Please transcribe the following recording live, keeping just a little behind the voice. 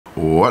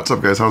What's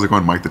up guys, how's it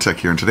going? MikeTheTech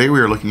here, and today we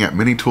are looking at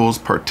MiniTool's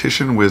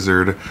Partition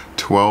Wizard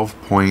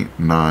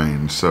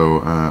 12.9.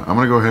 So I'm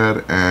going to go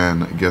ahead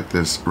and get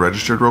this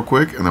registered real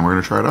quick, and then we're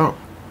going to try it out.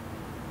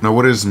 Now,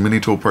 what is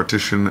MiniTool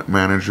Partition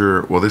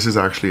Manager? Well, this is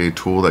actually a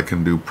tool that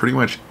can do pretty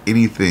much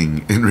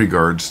anything in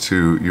regards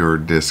to your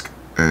disk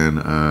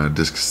and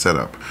disk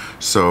setup.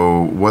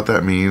 So what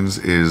that means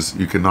is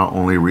you can not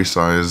only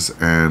resize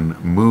and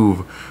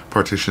move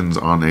partitions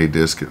on a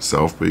disk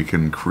itself, but you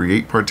can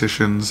create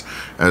partitions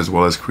as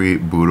well as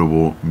create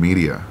bootable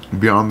media.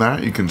 Beyond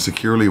that, you can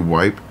securely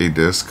wipe a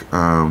disk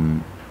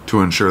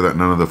to ensure that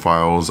none of the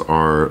files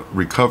are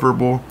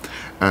recoverable,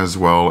 as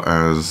well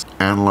as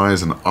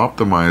analyze and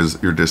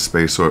optimize your disk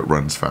space so it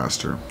runs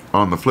faster.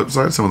 On the flip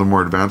side, some of the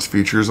more advanced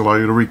features allow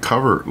you to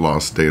recover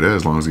lost data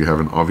as long as you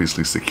haven't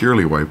obviously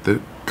securely wiped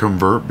it,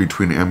 convert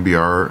between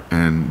MBR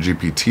and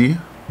GPT,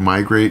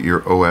 migrate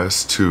your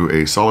OS to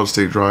a solid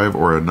state drive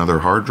or another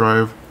hard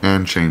drive,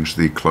 and change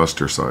the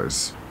cluster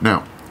size.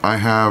 Now, I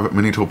have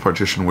MiniTool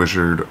Partition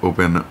Wizard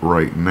open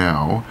right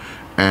now,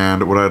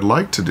 and what I'd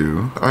like to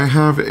do, I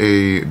have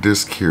a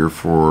disk here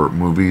for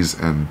movies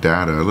and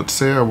data. Let's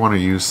say I want to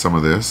use some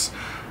of this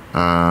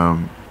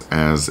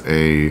as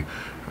a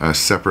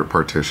separate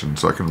partition.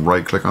 So I can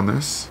right click on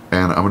this,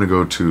 and I'm going to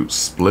go to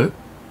split,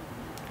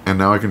 and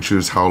now I can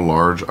choose how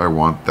large I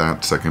want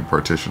that second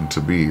partition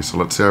to be. So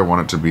let's say I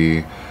want it to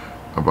be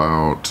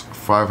about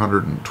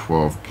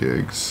 512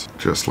 gigs,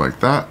 just like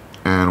that,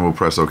 and we'll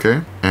press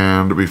OK.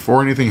 And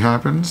before anything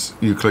happens,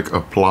 you click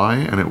apply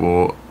and it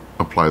will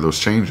apply those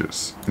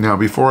changes. Now,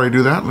 before I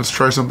do that, let's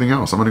try something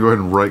else. I'm going to go ahead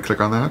and right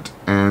click on that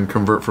and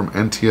convert from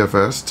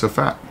NTFS to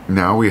FAT.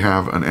 Now we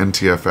have an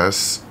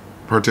NTFS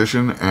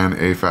partition and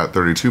a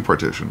FAT32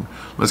 partition.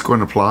 Let's go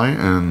ahead and apply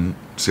and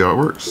see how it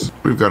works.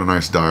 We've got a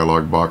nice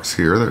dialog box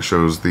here that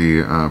shows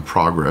the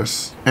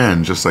progress,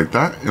 and just like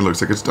that, it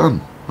looks like it's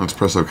done. Let's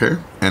press OK.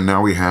 And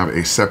now we have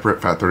a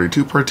separate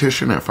FAT32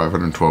 partition at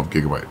 512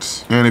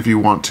 gigabytes. And if you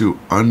want to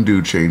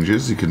undo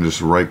changes, you can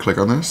just right click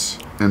on this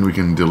and we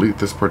can delete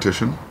this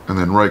partition, and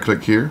then right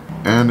click here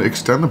and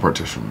extend the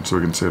partition. So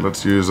we can say,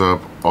 let's use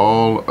up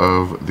all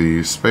of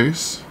the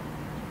space,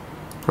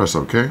 press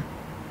OK.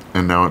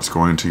 And now it's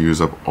going to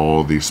use up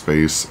all the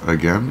space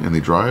again in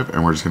the drive,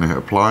 and we're just going to hit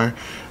apply,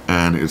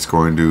 and it's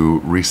going to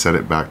reset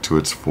it back to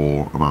its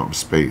full amount of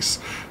space.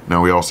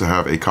 Now we also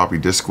have a copy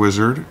disk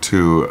wizard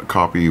to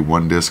copy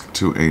one disk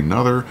to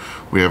another.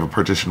 We have a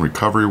partition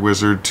recovery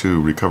wizard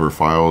to recover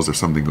files if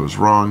something goes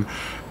wrong,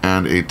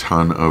 and a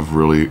ton of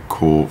really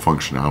cool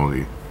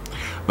functionality.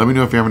 Let me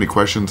know if you have any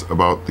questions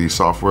about the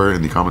software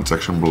in the comment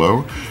section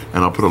below,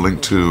 and I'll put a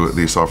link to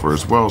the software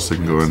as well so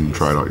you can go and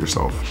try it out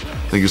yourself.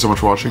 Thank you so much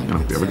for watching, and I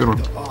hope you have a good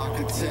one.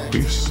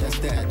 Peace.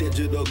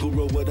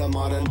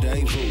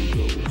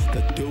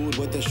 The dude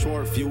with the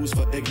short fuse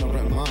for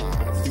ignorant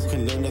minds. You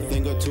can learn a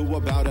thing or two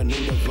about a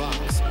new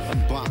device.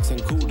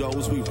 Unboxing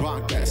kudos, we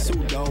rock that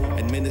pseudo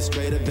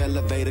administrative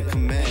elevator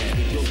command.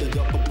 We build it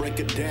up or break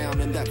it down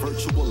in that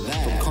virtual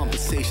lab. From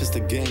conversations to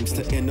games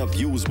to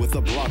interviews with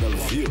a broader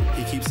view.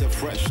 He keeps it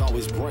fresh,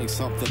 always brings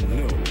something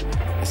new.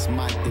 It's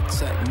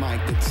MikeTheTech,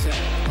 MikeTheTech,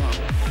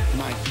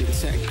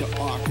 MikeTheTech, the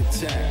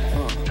architect,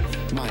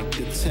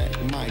 MikeTheTech,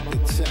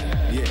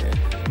 MikeTheTech, yeah,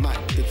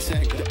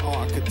 MikeTheTech, the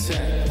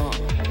architect.